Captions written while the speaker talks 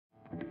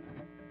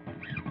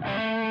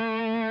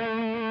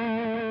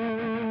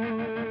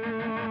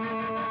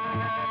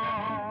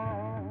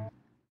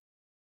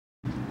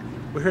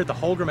We're here at the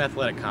Holgram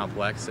Athletic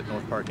Complex at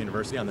North Park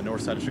University on the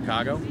north side of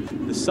Chicago,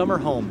 the summer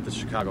home of the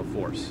Chicago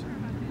Force.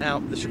 Now,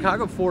 the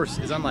Chicago Force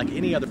is unlike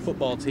any other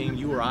football team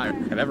you or I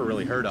have ever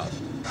really heard of.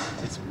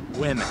 It's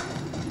women.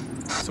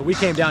 So we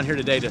came down here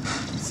today to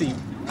see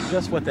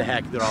just what the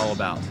heck they're all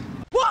about.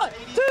 1,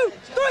 2,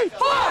 3,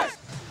 4!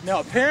 Now,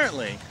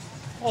 apparently,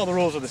 all the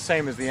rules are the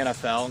same as the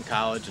NFL and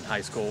college and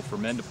high school for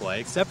men to play,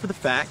 except for the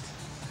fact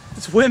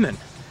it's women.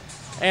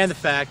 And the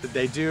fact that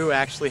they do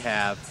actually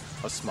have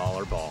a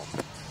smaller ball.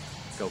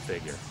 Go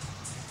figure.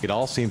 It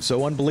all seems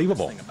so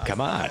unbelievable.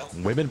 Come on,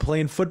 women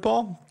playing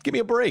football? Give me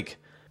a break.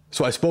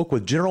 So I spoke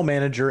with General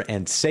Manager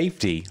and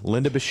Safety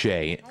Linda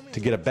Bechet to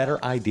get a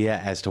better idea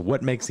as to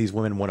what makes these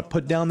women want to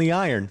put down the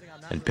iron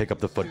and pick up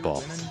the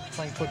football. Women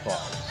playing football.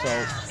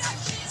 So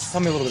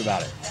tell me a little bit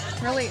about it.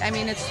 Really, I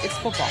mean, it's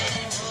football.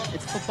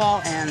 It's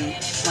football, and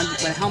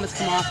when helmets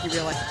come off, you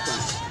realize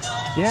it's women.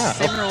 Yeah.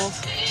 Same rules.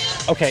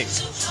 Okay,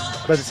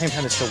 but at the same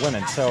time, it's still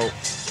women. So,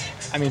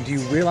 I mean, do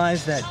you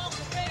realize that,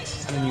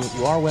 I mean,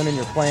 you are women,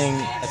 you're playing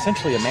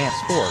essentially a man's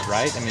sport,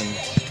 right? I mean,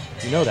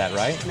 you know that,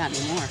 right? Not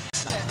anymore.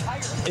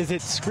 Is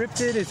it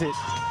scripted?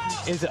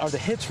 Are the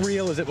hits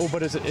real? Is it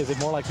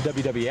more like the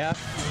WWF?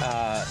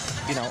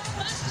 You know.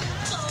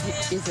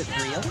 Is it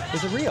real?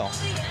 Is it real?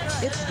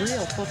 It's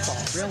real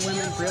football. Real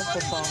women, real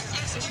football.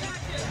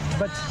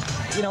 But,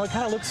 you know, it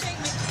kind of looks,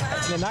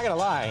 I'm not going to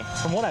lie,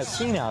 from what I've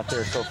seen out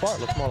there so far, it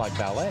looks more like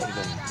ballet than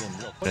real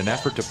football. In an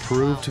effort to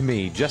prove to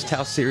me just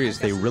how serious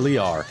they really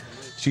are,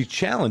 she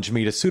challenged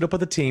me to suit up with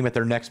the team at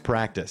their next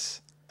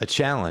practice. A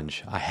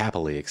challenge I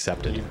happily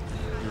accepted. You're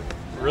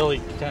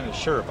really kind of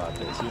sure about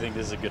this? You think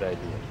this is a good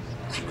idea?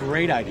 It's a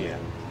great idea.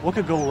 What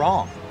could go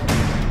wrong?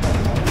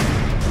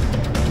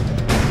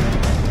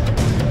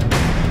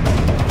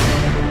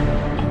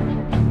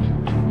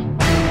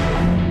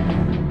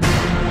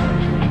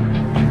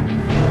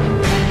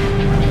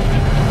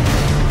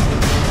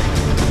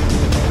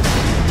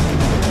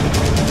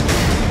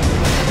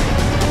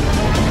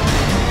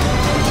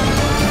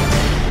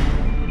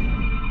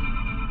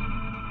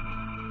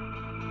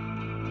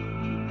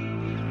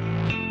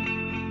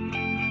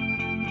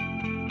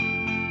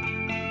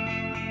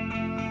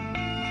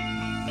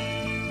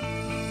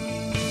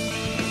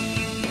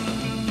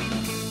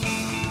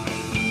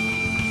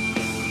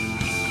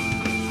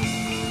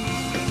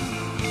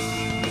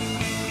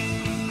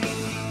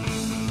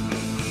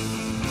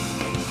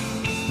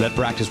 That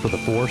practice with the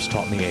Force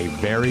taught me a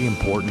very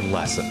important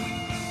lesson.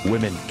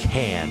 Women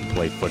can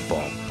play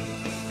football.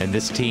 And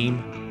this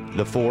team,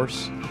 the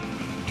Force,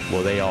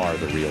 well, they are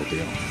the real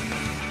deal.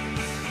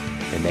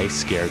 And they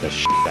scare the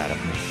shit out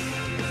of me.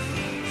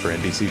 For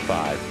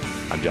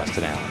NBC5, I'm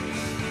Justin Allen.